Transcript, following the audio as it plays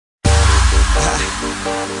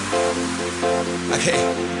Okay.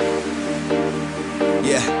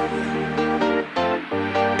 Yeah.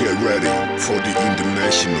 Get ready for the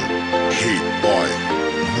international hit by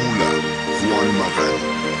Mula Juan Magan.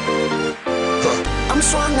 I'm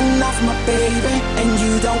strong enough, my baby, and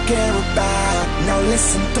you don't care about. Now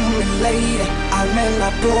listen to me, lady. I mend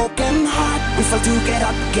a broken heart. We fall to get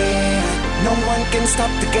up again. No one can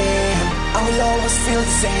stop the game. I will always feel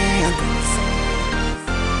the same.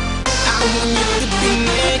 I want you to be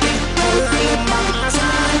naked, all alone by my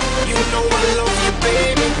side. You know I love you,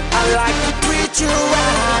 baby. I like to treat you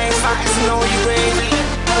right. I know you, baby.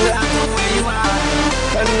 I like the way you are,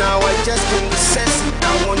 and now I just can't resist.